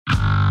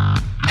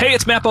Hey,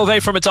 it's Matt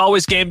Bove from It's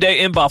Always Game Day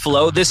in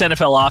Buffalo. This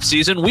NFL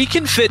offseason, we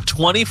can fit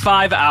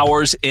 25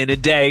 hours in a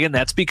day, and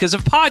that's because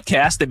of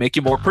podcasts. They make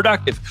you more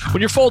productive.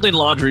 When you're folding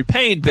laundry,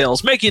 paying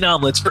bills, making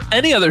omelets, or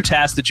any other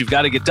task that you've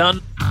got to get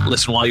done,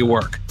 listen while you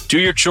work. Do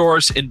your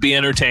chores and be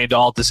entertained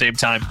all at the same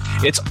time.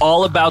 It's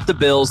all about the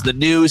Bills, the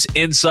news,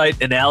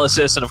 insight,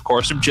 analysis, and of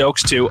course some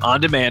jokes too,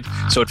 on demand,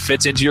 so it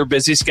fits into your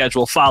busy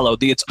schedule. Follow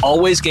the It's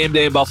Always Game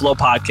Day in Buffalo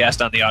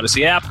podcast on the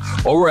Odyssey app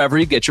or wherever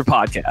you get your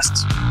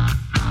podcasts.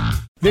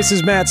 This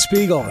is Matt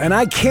Spiegel, and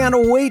I can't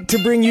wait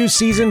to bring you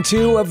Season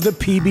 2 of the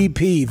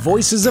PBP,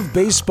 Voices of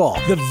Baseball.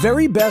 The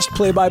very best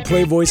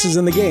play-by-play voices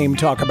in the game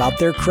talk about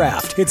their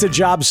craft. It's a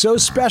job so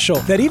special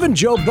that even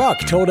Joe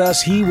Buck told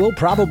us he will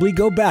probably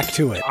go back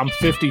to it. I'm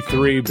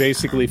 53,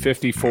 basically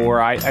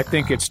 54. I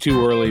think it's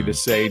too early to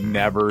say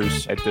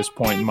nevers at this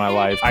point in my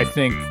life. I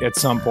think at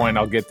some point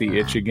I'll get the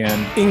itch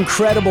again.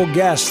 Incredible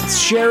guests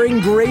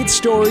sharing great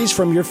stories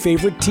from your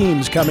favorite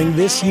teams coming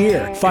this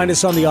year. Find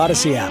us on the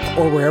Odyssey app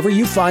or wherever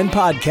you find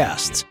podcasts.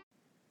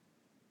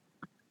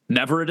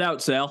 Never a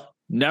doubt, Sal.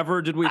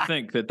 Never did we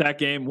think that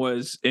game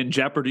was in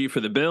jeopardy for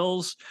the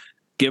Bills.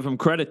 Give them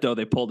credit, though.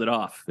 They pulled it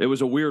off. It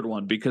was a weird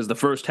one because the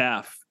first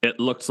half, it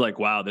looks like,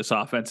 wow, this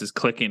offense is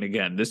clicking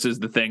again. This is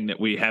the thing that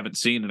we haven't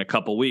seen in a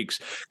couple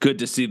weeks. Good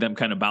to see them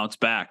kind of bounce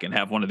back and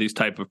have one of these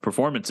type of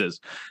performances.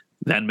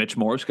 Then Mitch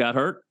Morse got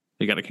hurt.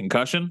 He got a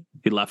concussion.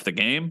 He left the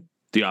game.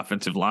 The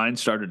offensive line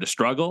started to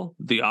struggle.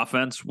 The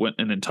offense went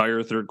an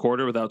entire third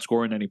quarter without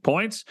scoring any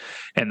points.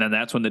 And then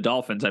that's when the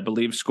Dolphins, I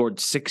believe, scored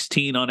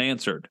 16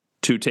 unanswered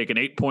to take an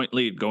 8-point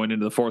lead going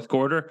into the fourth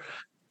quarter.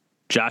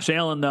 Josh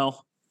Allen, though,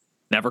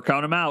 never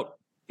count him out.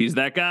 He's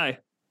that guy.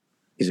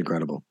 He's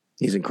incredible.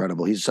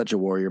 He's such a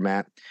warrior,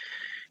 Matt.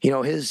 You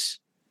know, his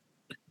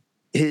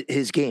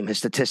game, his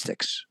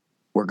statistics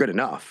were good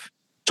enough.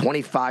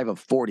 25 of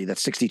 40,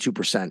 that's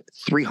 62%,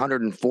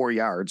 304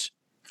 yards,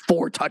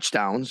 4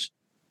 touchdowns.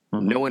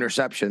 No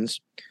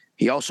interceptions.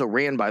 He also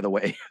ran, by the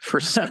way,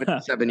 for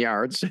 77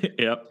 yards.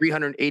 Yep.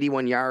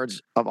 381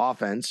 yards of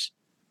offense.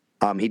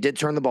 He did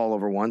turn the ball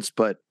over once,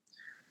 but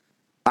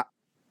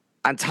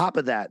on top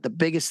of that, the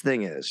biggest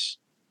thing is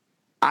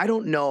I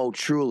don't know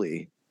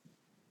truly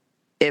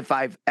if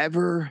I've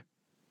ever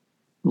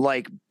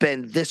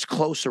been this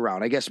close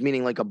around, I guess,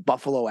 meaning like a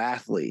Buffalo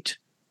athlete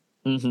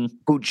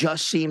who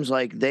just seems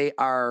like they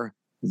are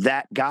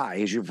that guy,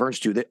 as you referred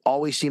to, that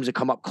always seems to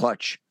come up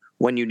clutch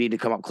when you need to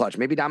come up clutch.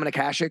 Maybe Dominic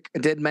Hasek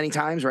did many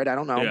times, right? I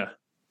don't know. Yeah.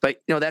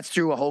 But, that's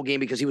through a whole game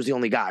because he was the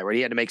only guy, right?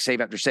 He had to make save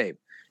after save.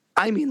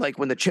 I mean,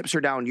 when the chips are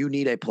down, you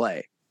need a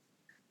play.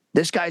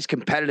 This guy's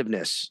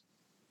competitiveness,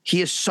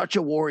 he is such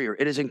a warrior.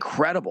 It is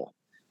incredible.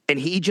 And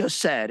he just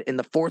said in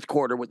the fourth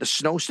quarter with the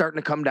snow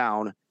starting to come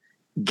down,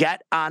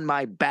 get on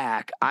my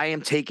back. I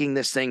am taking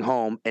this thing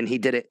home. And he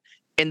did it.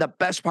 And the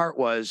best part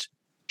was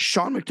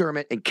Sean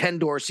McDermott and Ken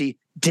Dorsey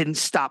didn't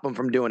stop him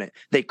from doing it.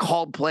 They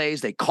called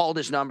plays. They called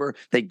his number.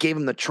 They gave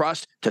him the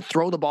trust to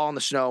throw the ball in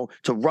the snow,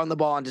 to run the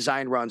ball on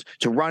design runs,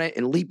 to run it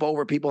and leap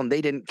over people, and they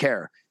didn't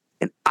care.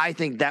 And I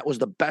think that was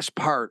the best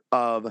part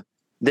of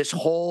this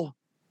whole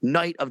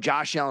night of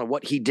Josh Allen,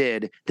 what he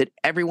did, that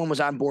everyone was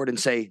on board and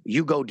say,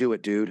 you go do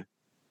it, dude.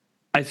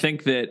 I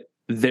think that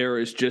there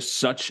is just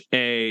such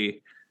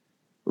a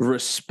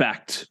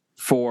respect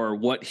for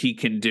what he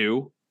can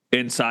do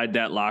inside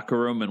that locker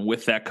room and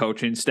with that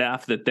coaching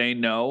staff that they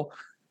know,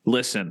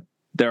 listen,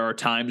 there are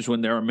times when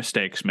there are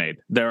mistakes made.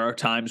 There are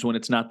times when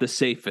it's not the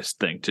safest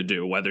thing to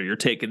do, whether you're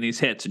taking these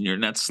hits and you're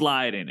not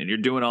sliding and you're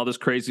doing all this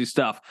crazy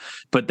stuff.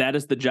 But that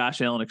is the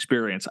Josh Allen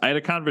experience. I had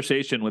a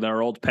conversation with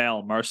our old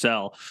pal,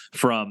 Marcel,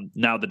 from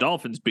now the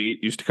Dolphins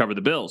beat, used to cover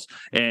the Bills.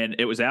 And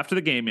it was after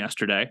the game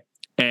yesterday.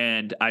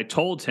 And I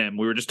told him,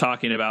 we were just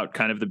talking about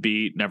kind of the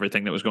beat and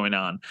everything that was going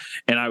on.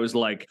 And I was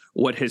like,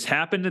 what has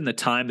happened in the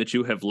time that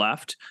you have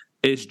left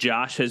is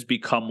Josh has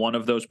become one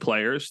of those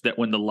players that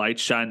when the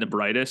lights shine the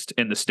brightest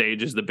and the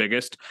stage is the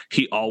biggest,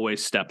 he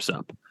always steps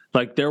up.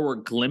 Like there were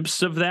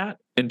glimpses of that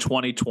in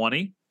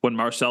 2020 when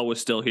Marcel was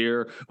still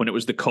here, when it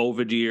was the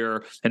COVID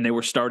year and they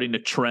were starting to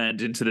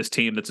trend into this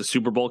team that's a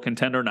Super Bowl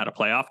contender, not a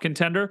playoff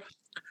contender.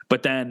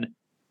 But then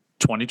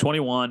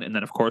 2021, and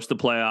then, of course, the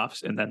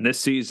playoffs, and then this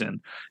season,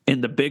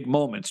 in the big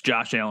moments,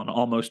 Josh Allen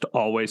almost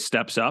always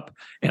steps up,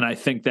 and I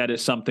think that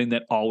is something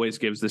that always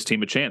gives this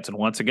team a chance. And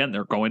once again,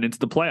 they're going into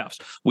the playoffs.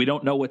 We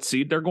don't know what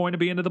seed they're going to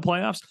be into the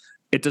playoffs.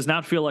 It does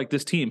not feel like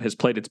this team has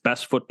played its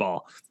best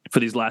football for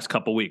these last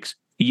couple weeks,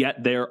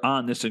 yet they're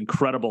on this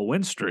incredible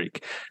win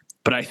streak.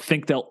 But I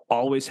think they'll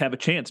always have a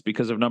chance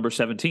because of number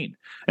 17.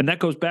 And that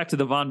goes back to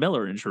the Von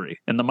Miller injury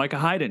and the Micah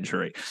Hyde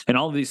injury and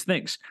all of these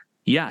things.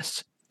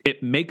 Yes,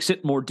 it makes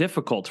it more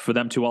difficult for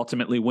them to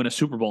ultimately win a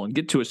Super Bowl and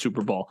get to a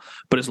Super Bowl.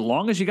 But as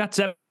long as you got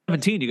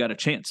 17, you got a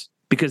chance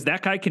because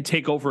that guy can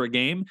take over a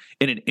game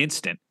in an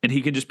instant and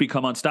he can just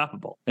become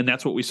unstoppable. And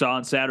that's what we saw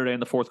on Saturday in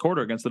the fourth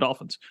quarter against the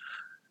Dolphins.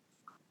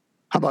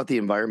 How about the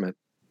environment,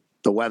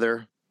 the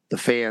weather, the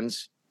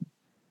fans?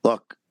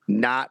 Look,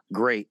 not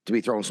great to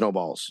be throwing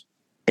snowballs.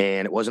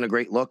 And it wasn't a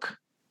great look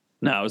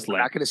No, it was I'm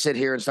lame. not going to sit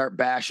here and start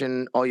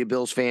bashing all you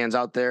Bills fans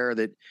out there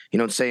that,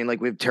 saying like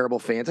we have terrible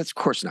fans. That's of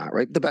course not,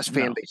 right? The best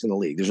fan base in the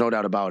league. There's no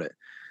doubt about it.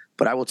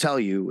 But I will tell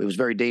you, it was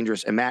very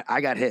dangerous. And Matt,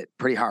 I got hit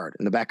pretty hard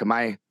in the back of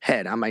my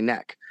head, on my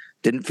neck.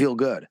 Didn't feel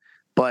good.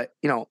 But,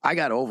 I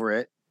got over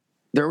it.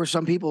 There were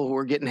some people who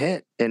were getting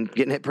hit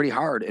pretty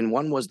hard. And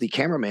one was the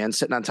cameraman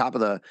sitting on top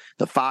of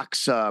the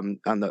Fox on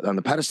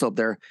the pedestal up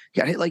there.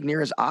 He got hit like near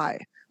his eye.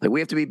 Like, we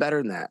have to be better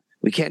than that.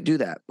 We can't do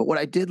that. But what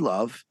I did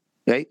love,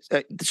 right?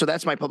 So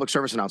that's my public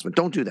service announcement.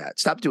 Don't do that.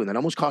 Stop doing that.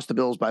 Almost cost the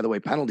Bills, by the way,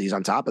 penalties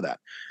on top of that.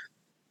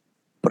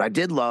 But I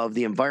did love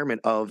the environment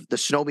of the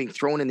snow being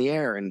thrown in the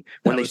air, and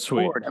when they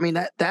scored. I mean,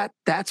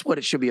 that's what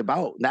it should be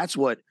about. That's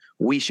what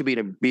we should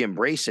be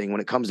embracing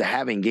when it comes to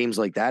having games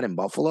like that in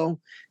Buffalo.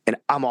 And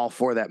I'm all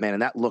for that, man.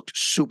 And that looked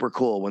super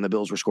cool when the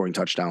Bills were scoring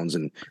touchdowns,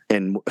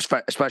 and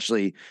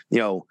especially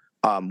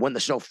when the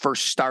snow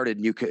first started,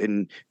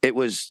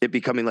 it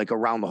becoming like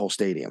around the whole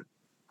stadium.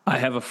 I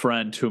have a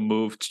friend who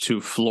moved to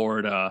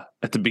Florida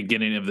at the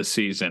beginning of the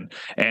season,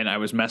 and I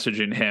was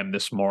messaging him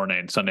this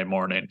morning, Sunday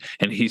morning,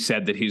 and he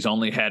said that he's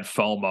only had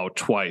FOMO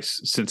twice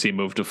since he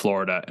moved to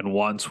Florida, and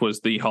once was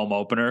the home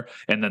opener,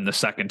 and then the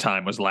second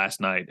time was last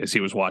night as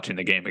he was watching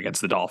the game against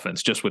the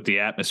Dolphins, just with the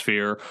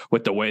atmosphere,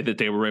 with the way that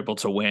they were able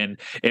to win.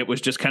 It was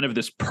just kind of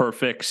this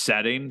perfect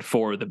setting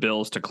for the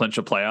Bills to clinch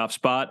a playoff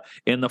spot.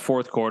 In the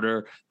fourth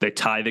quarter, they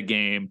tie the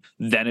game,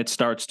 then it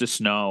starts to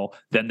snow,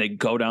 then they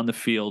go down the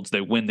fields,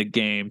 they win the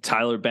game.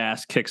 Tyler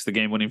Bass kicks the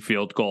game-winning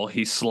field goal.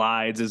 He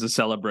slides as a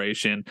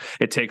celebration.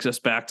 It takes us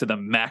back to the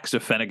Max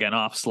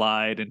Afenaganoff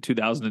slide in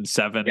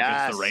 2007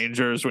 against the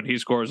Rangers when he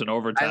scores in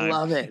overtime. I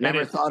love it.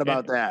 Never thought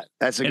about that.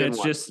 That's a good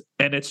one.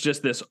 It's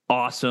just this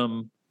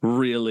awesome,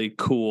 really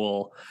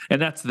cool.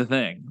 And that's the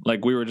thing.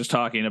 Like we were just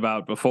talking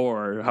about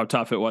before, how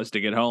tough it was to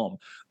get home.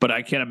 But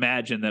I can't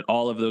imagine that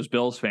all of those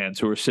Bills fans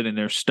who are sitting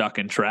there stuck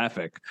in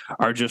traffic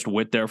are just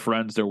with their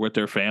friends. They're with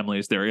their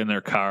families. They're in their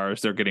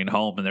cars. They're getting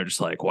home. And they're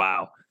just like,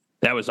 wow.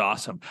 That was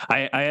awesome.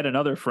 I had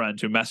another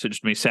friend who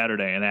messaged me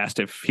Saturday and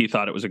asked if he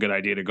thought it was a good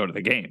idea to go to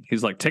the game.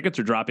 He's like, tickets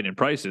are dropping in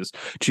prices.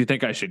 Do you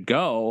think I should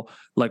go?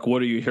 Like,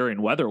 what are you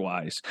hearing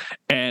weather-wise?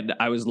 And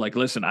I was like,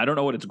 listen, I don't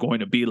know what it's going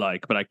to be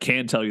like, but I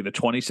can tell you the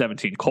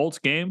 2017 Colts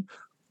game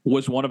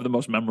was one of the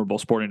most memorable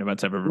sporting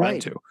events I've ever been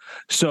to.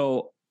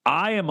 So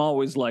I am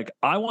always like,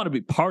 I want to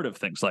be part of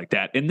things like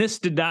that. And this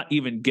did not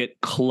even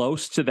get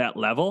close to that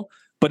level,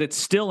 but it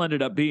still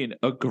ended up being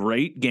a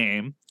great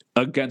game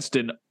against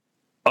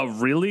a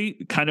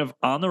really kind of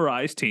on the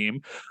rise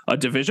team, a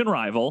division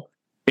rival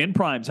in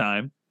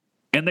primetime,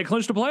 and they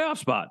clinched a playoff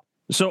spot.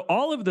 So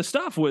all of the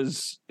stuff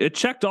it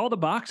checked all the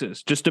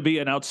boxes just to be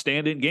an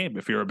outstanding game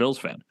if you're a Bills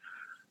fan.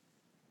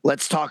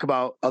 Let's talk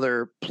about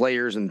other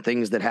players and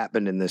things that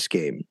happened in this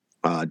game.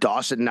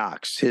 Dawson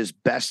Knox, his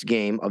best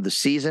game of the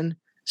season,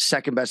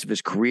 second best of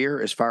his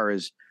career as far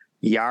as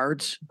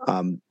yards.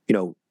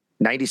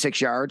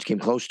 96 yards, came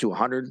close to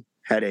 100,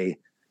 had a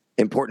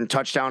important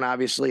touchdown,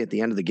 obviously, at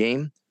the end of the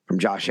game from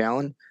Josh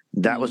Allen.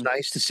 That was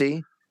nice to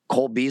see.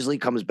 Cole Beasley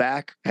comes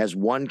back, has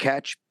one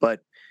catch,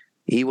 but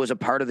he was a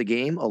part of the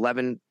game,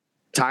 11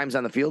 times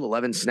on the field,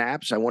 11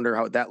 snaps. I wonder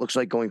how that looks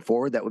like going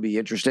forward. That would be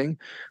interesting.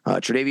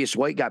 Tre'Davious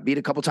White got beat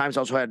a couple times,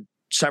 also had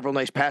several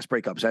nice pass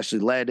breakups,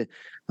 actually led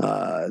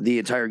the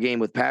entire game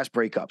with pass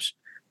breakups.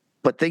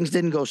 But things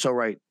didn't go so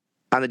right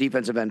on the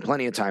defensive end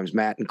plenty of times,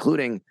 Matt,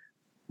 including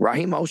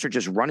Raheem Mostert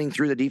just running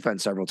through the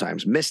defense several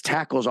times, missed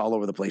tackles all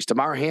over the place.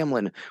 Damar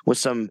Hamlin with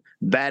some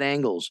bad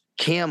angles.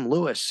 Cam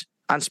Lewis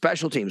on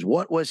special teams.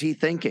 What was he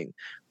thinking?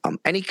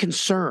 Any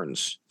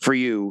concerns for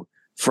you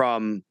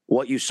from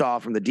what you saw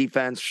from the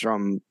defense,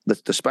 from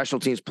the special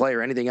teams play,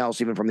 or anything else,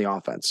 even from the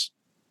offense?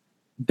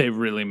 They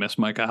really miss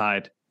Micah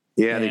Hyde.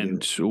 Yeah,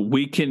 and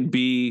we can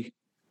be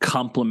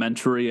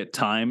complimentary at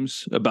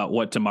times about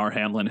what Damar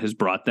Hamlin has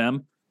brought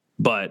them,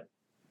 but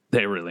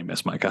they really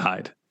miss Micah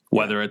Hyde.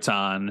 Whether it's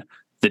on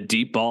the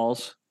deep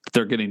balls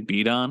they're getting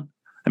beat on.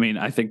 I mean,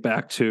 I think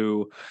back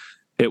to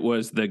it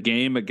was the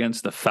game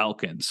against the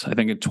Falcons, I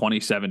think in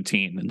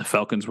 2017, and the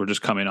Falcons were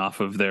just coming off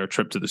of their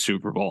trip to the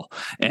Super Bowl,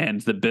 and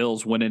the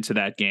Bills went into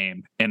that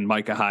game, and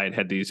Micah Hyde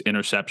had these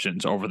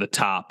interceptions over the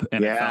top,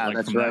 and it felt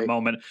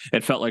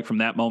like from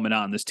that moment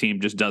on, this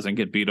team just doesn't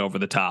get beat over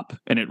the top,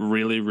 and it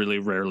really, really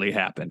rarely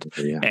happened.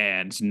 Yeah.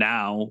 And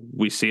now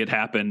we see it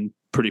happen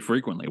pretty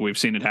frequently. We've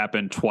seen it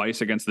happen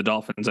twice against the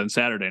Dolphins on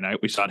Saturday night.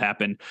 We saw it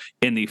happen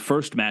in the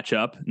first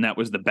matchup, and that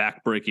was the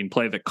back-breaking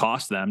play that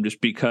cost them,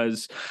 just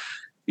because,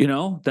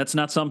 that's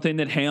not something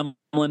that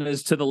Hamlin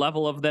is to the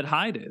level of that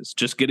Hyde is,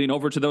 just getting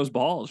over to those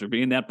balls or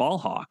being that ball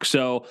hawk.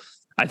 So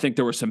I think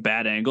there were some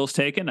bad angles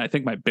taken. I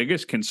think my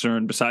biggest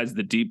concern, besides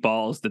the deep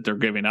balls that they're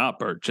giving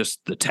up, are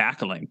just the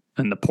tackling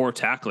and the poor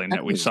tackling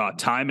that we saw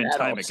time and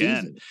time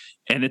again.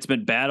 And it's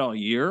been bad all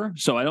year.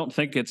 So I don't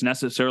think it's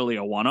necessarily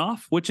a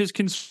one-off, which is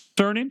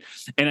concerning.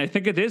 And I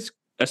think it is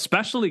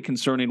especially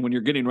concerning when you're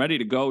getting ready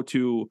to go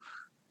to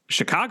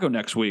Chicago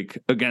next week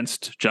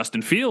against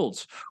Justin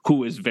Fields,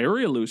 who is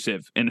very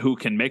elusive and who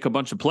can make a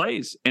bunch of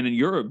plays. And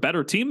you're a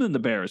better team than the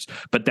Bears.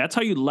 But that's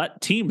how you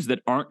let teams that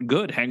aren't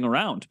good hang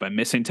around, by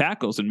missing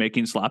tackles and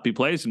making sloppy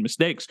plays and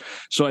mistakes.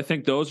 So I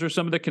think those are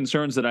some of the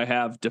concerns that I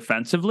have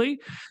defensively.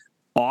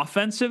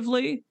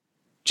 Offensively,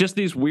 just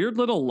these weird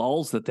little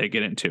lulls that they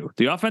get into.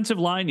 The offensive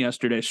line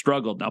yesterday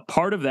struggled. Now,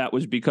 part of that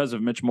was because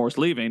of Mitch Morse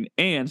leaving,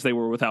 and they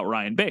were without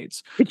Ryan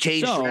Bates. It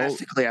changed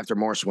drastically after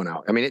Morse went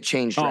out. I mean, it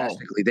changed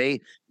drastically.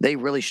 They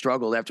really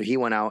struggled after he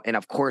went out, and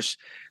of course,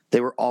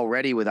 they were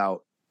already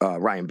without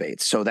Ryan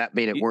Bates, so that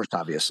made it worse,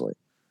 obviously.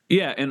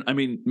 Yeah, and I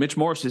mean, Mitch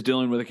Morse is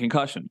dealing with a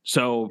concussion.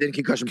 So in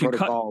concussion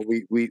protocol,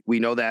 we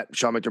know that.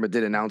 Sean McDermott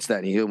did announce that,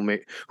 and he'll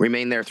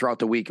remain there throughout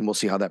the week, and we'll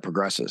see how that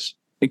progresses.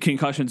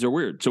 Concussions are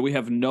weird. So we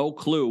have no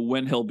clue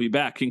when he'll be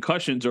back.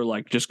 Concussions are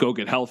like, just go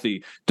get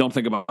healthy. Don't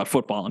think about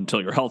football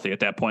until you're healthy at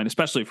that point,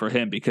 especially for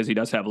him, because he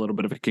does have a little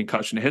bit of a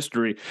concussion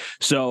history.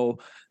 So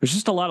there's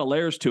just a lot of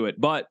layers to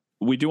it. But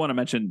we do want to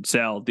mention,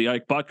 Sal, the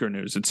Ike Butker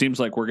news. It seems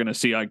like we're going to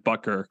see Ike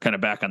Butker kind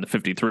of back on the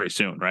 53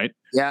 soon, right?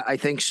 Yeah, I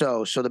think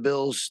so. So the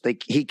Bills,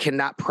 he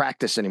cannot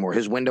practice anymore.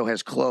 His window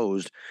has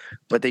closed,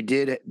 but they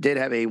did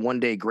have a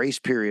 1-day grace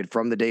period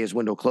from the day his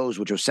window closed,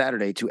 which was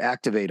Saturday, to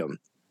activate him.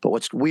 But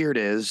what's weird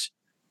is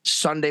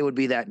Sunday would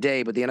be that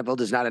day, but the NFL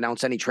does not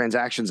announce any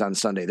transactions on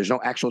Sunday. There's no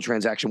actual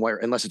transaction wire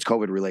unless it's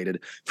COVID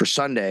related for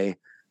Sunday.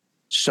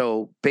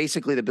 So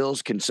basically the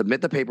Bills can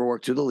submit the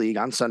paperwork to the league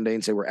on Sunday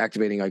and say we're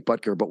activating Ike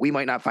Butker, but we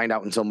might not find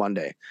out until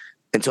Monday,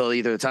 until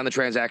either it's on the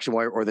transaction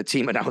wire or the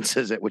team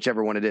announces it,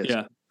 whichever one it is.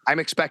 Yeah. I'm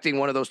expecting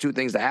one of those two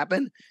things to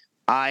happen.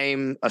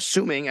 I'm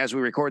assuming as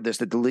we record this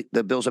that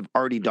the Bills have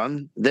already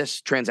done this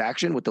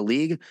transaction with the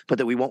league, but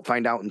that we won't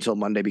find out until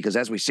Monday, because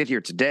as we sit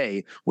here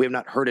today, we have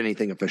not heard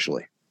anything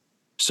officially.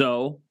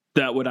 So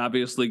that would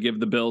obviously give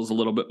the Bills a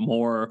little bit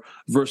more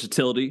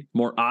versatility,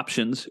 more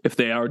options if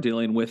they are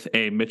dealing with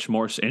a Mitch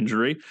Morse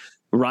injury.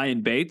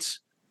 Ryan Bates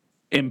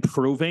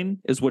improving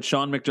is what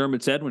Sean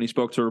McDermott said when he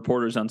spoke to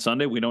reporters on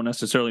Sunday. We don't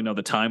necessarily know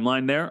the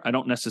timeline there. I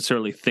don't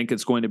necessarily think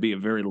it's going to be a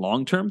very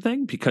long-term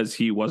thing, because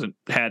he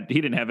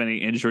didn't have any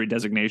injury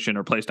designation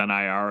or placed on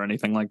IR or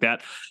anything like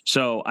that.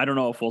 So I don't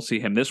know if we'll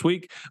see him this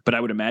week, but I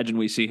would imagine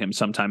we see him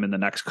sometime in the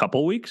next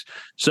couple weeks.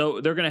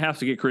 So they're going to have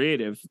to get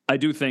creative. I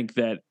do think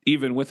that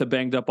even with a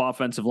banged up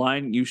offensive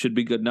line, you should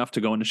be good enough to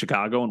go into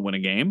Chicago and win a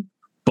game,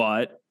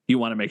 but you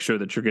want to make sure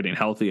that you're getting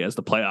healthy as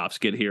the playoffs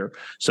get here.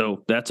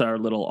 So that's our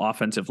little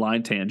offensive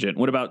line tangent.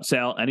 What about,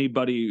 Sal,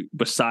 anybody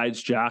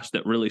besides Josh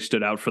that really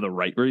stood out for the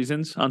right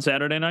reasons on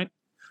Saturday night?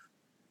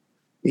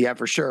 Yeah,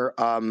 for sure.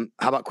 How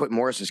about Quentin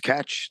Morris's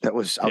catch? That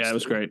was outstanding. Yeah, it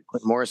was great.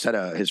 Quentin Morris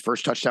had his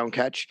first touchdown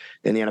catch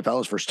in the NFL,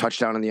 his first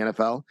touchdown in the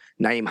NFL.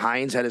 Nyheim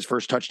Hines had his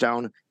first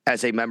touchdown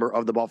as a member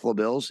of the Buffalo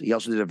Bills. He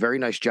also did a very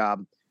nice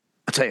job.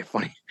 I'll tell you,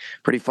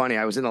 pretty funny.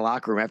 I was in the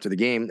locker room after the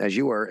game, as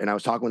you were, and I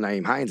was talking with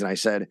Nyheim Hines, and I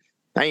said,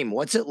 Nyheim,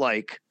 what's it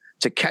like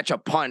to catch a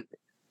punt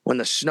when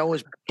the snow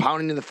is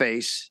pounding in the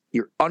face?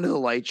 You're under the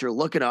lights. You're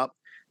looking up.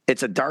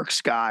 It's a dark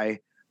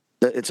sky.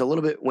 It's a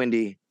little bit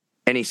windy.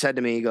 And he said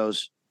to me, he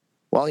goes,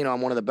 well,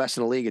 I'm one of the best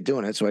in the league at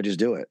doing it, so I just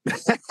do it.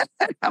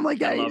 I'm like,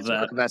 yeah, he's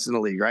one of the best in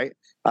the league, right?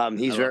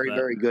 He's very,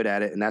 very good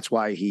at it, and that's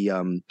why I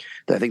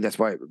think that's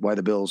why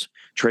the Bills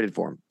traded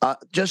for him.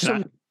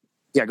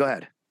 Yeah, go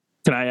ahead.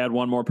 Can I add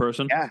one more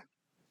person? Yeah.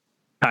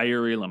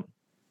 Kaiir Elam.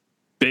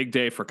 Big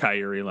day for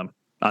Kaiir Elam.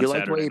 You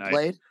like the way he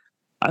played?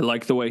 I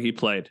like the way he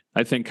played.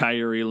 I think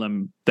Kaiir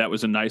Elam, that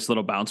was a nice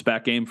little bounce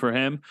back game for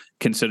him,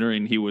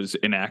 considering he was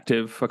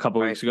inactive a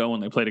couple weeks ago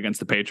when they played against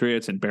the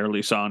Patriots and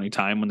barely saw any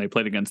time when they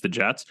played against the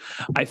Jets.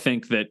 I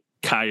think that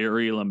Kaiir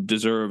Elam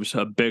deserves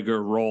a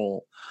bigger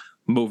role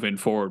moving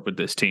forward with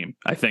this team.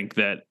 I think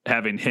that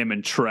having him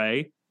and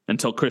Trey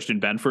until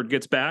Christian Benford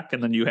gets back,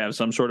 and then you have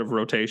some sort of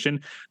rotation,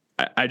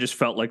 I just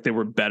felt like they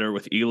were better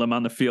with Elam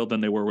on the field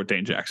than they were with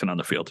Dane Jackson on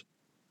the field.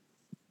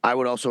 I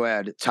would also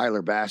add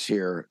Tyler Bass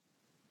here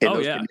in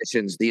those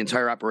conditions. The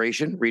entire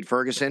operation, Reed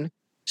Ferguson,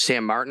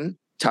 Sam Martin,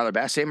 Tyler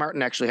Bass. Sam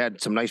Martin actually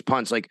had some nice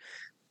punts. Like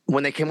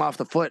when they came off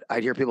the foot,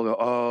 I'd hear people go,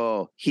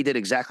 oh, he did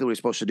exactly what he was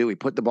supposed to do. He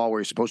put the ball where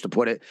he's supposed to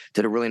put it,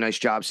 did a really nice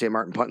job. Sam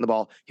Martin punting the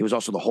ball. He was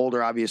also the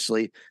holder,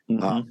 obviously.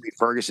 Reed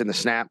Ferguson, the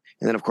snap.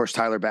 And then, of course,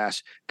 Tyler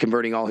Bass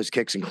converting all his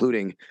kicks,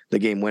 including the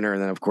game winner.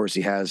 And then, of course,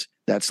 he has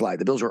that slide.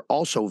 The Bills were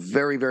also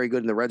very, very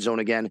good in the red zone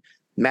again.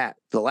 Matt,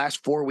 the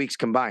last 4 weeks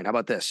combined, how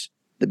about this?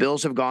 The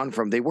Bills have gone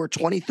from, they were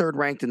 23rd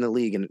ranked in the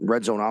league in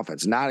red zone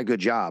offense. Not a good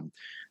job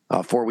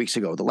 4 weeks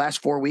ago. The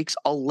last 4 weeks,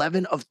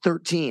 11 of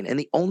 13, and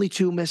the only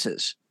two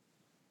misses.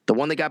 The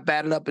one that got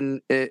batted up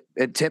and it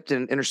tipped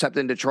and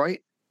intercepted in Detroit.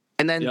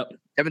 And then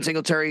Devin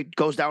Singletary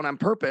goes down on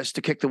purpose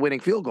to kick the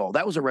winning field goal.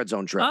 That was a red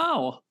zone trip.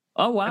 Oh,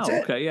 wow.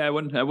 Okay. Yeah, I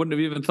wouldn't have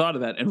even thought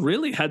of that. And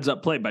really heads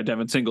up play by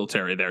Devin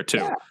Singletary there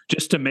too,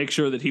 just to make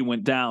sure that he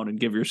went down and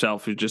give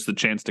yourself just the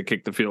chance to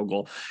kick the field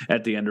goal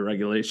at the end of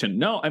regulation.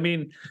 No, I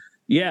mean,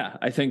 yeah,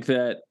 I think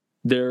that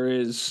there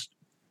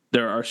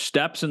are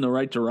steps in the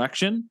right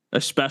direction,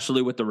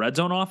 especially with the red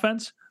zone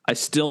offense. I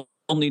still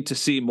need to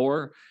see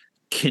more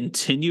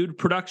continued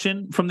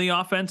production from the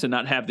offense and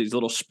not have these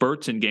little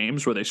spurts in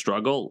games where they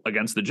struggle.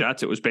 Against the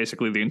Jets, it was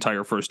basically the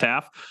entire first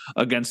half.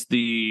 Against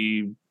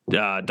the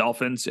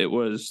Dolphins, it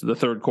was the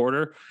third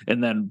quarter,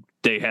 and then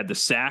they had the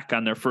sack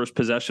on their first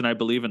possession, I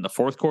believe, in the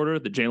fourth quarter,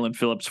 the Jalen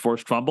Phillips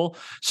forced fumble.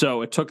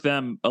 So it took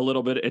them a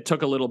little bit. It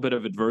took a little bit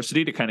of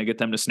adversity to kind of get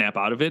them to snap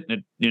out of it.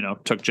 And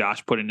it, took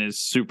Josh putting his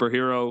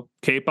superhero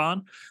cape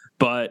on.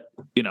 But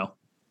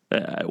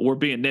we're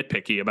being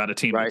nitpicky about a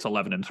team that's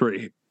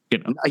 11-3.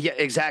 Yeah,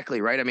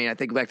 exactly. Right. I mean, I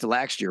think back to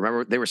last year.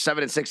 Remember, they were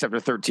 7-6 after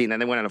 13. Then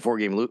they went on a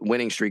 4-game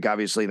winning streak,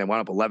 obviously, and they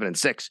wound up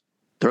 11-6.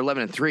 They're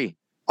 11-3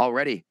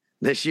 already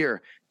this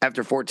year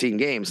after 14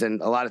 games.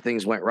 And a lot of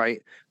things went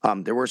right.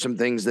 There were some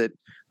things that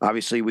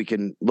obviously we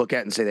can look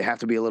at and say they have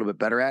to be a little bit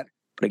better at.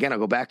 But again, I'll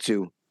go back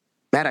to,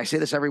 Matt, I say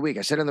this every week.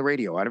 I said it on the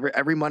radio,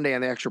 every Monday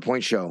on the Extra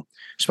Point Show,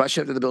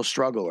 especially after the Bills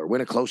struggle or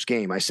win a close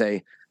game. I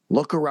say,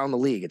 look around the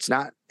league. It's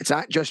not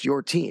just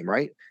your team,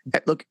 right?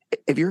 Look,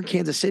 if you're in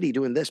Kansas City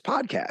doing this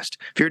podcast,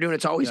 if you're doing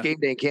It's Always Game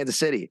Day in Kansas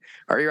City,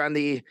 or you're on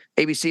the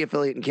ABC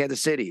affiliate in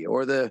Kansas City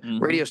or the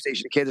radio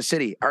station in Kansas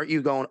City, aren't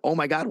you going, oh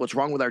my God, what's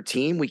wrong with our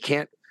team?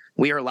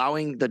 We are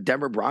allowing the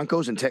Denver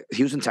Broncos and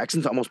Houston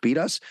Texans to almost beat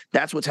us.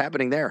 That's what's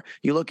happening there.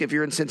 You look, if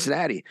you're in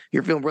Cincinnati,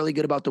 you're feeling really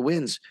good about the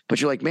wins,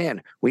 but you're like,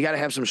 man, we got to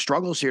have some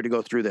struggles here to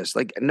go through this.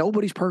 Like,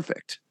 nobody's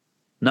perfect.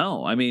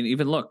 No, I mean,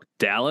 even look,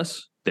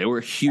 Dallas, they were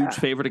a huge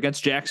favorite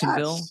against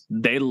Jacksonville. Yes.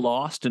 They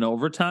lost in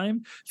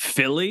overtime.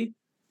 Philly,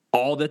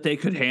 all that they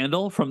could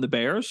handle from the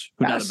Bears,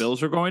 who now the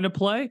Bills are going to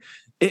play.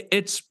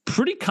 It's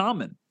pretty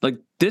common. Like,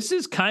 this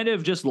is kind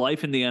of just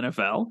life in the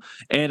NFL.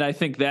 And I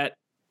think that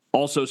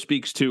also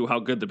speaks to how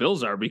good the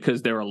Bills are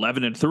because they're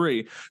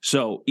 11-3.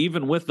 So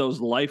even with those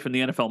life in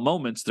the NFL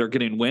moments, they're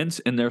getting wins,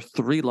 and their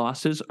 3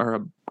 losses are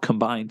a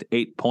combined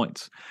 8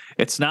 points.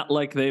 It's not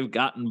like they've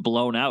gotten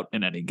blown out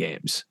in any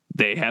games.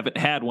 They haven't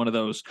had one of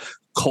those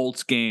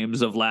Colts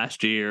games of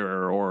last year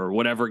or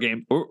whatever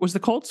game. Or was the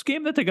Colts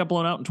game that they got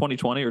blown out in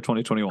 2020 or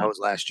 2021? That was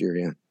last year,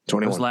 yeah.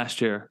 21. It was last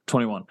year,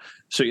 21.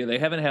 So yeah, they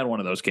haven't had one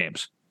of those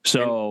games.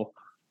 So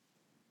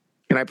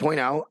can I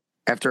point out,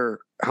 after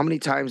how many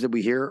times did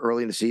we hear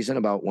early in the season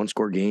about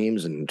one-score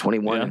games and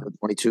 21,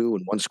 22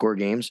 and one-score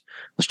games?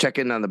 Let's check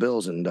in on the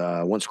Bills and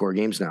one-score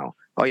games now.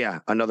 Oh, yeah,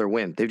 another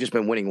win. They've just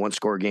been winning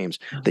one-score games.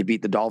 They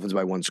beat the Dolphins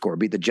by 1 score,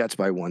 beat the Jets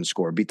by 1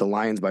 score, beat the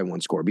Lions by 1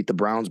 score, beat the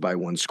Browns by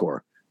 1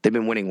 score. They've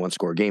been winning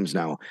one-score games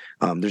now.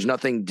 There's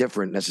nothing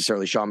different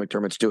necessarily Sean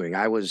McDermott's doing.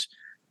 I was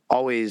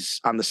always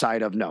on the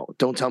side of, no,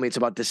 don't tell me it's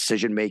about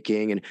decision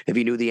making. And if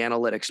you knew the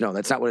analytics, no,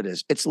 that's not what it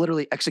is. It's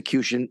literally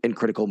execution in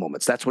critical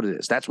moments. That's what it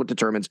is. That's what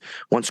determines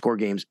one-score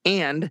games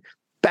and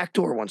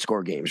backdoor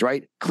one-score games,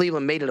 right?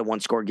 Cleveland made it a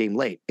one-score game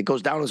late. It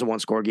goes down as a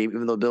one-score game,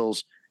 even though the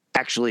Bills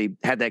actually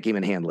had that game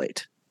in hand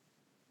late.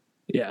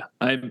 Yeah,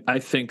 I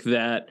think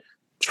that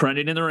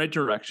trending in the right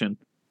direction.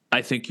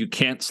 I think you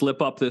can't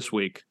slip up this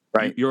week.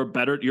 Right. You're a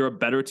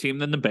better team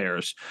than the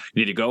Bears.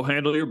 You need to go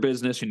handle your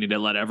business. You need to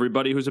let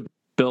everybody who's a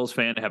Bills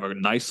fan have a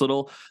nice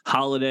little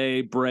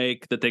holiday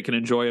break that they can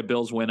enjoy a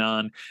Bills win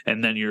on.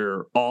 And then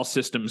your all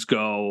systems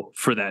go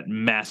for that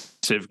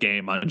massive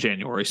game on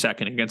January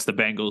 2nd against the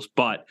Bengals.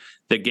 But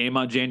the game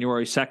on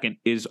January 2nd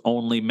is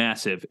only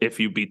massive if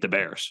you beat the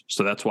Bears.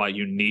 So that's why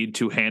you need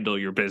to handle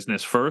your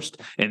business first.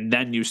 And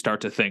then you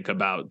start to think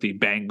about the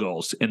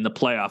Bengals in the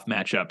playoff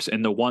matchups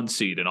and the 1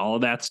 seed and all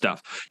of that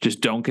stuff.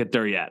 Just don't get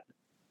there yet.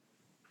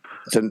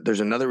 So there's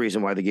another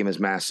reason why the game is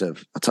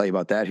massive. I'll tell you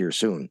about that here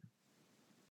soon.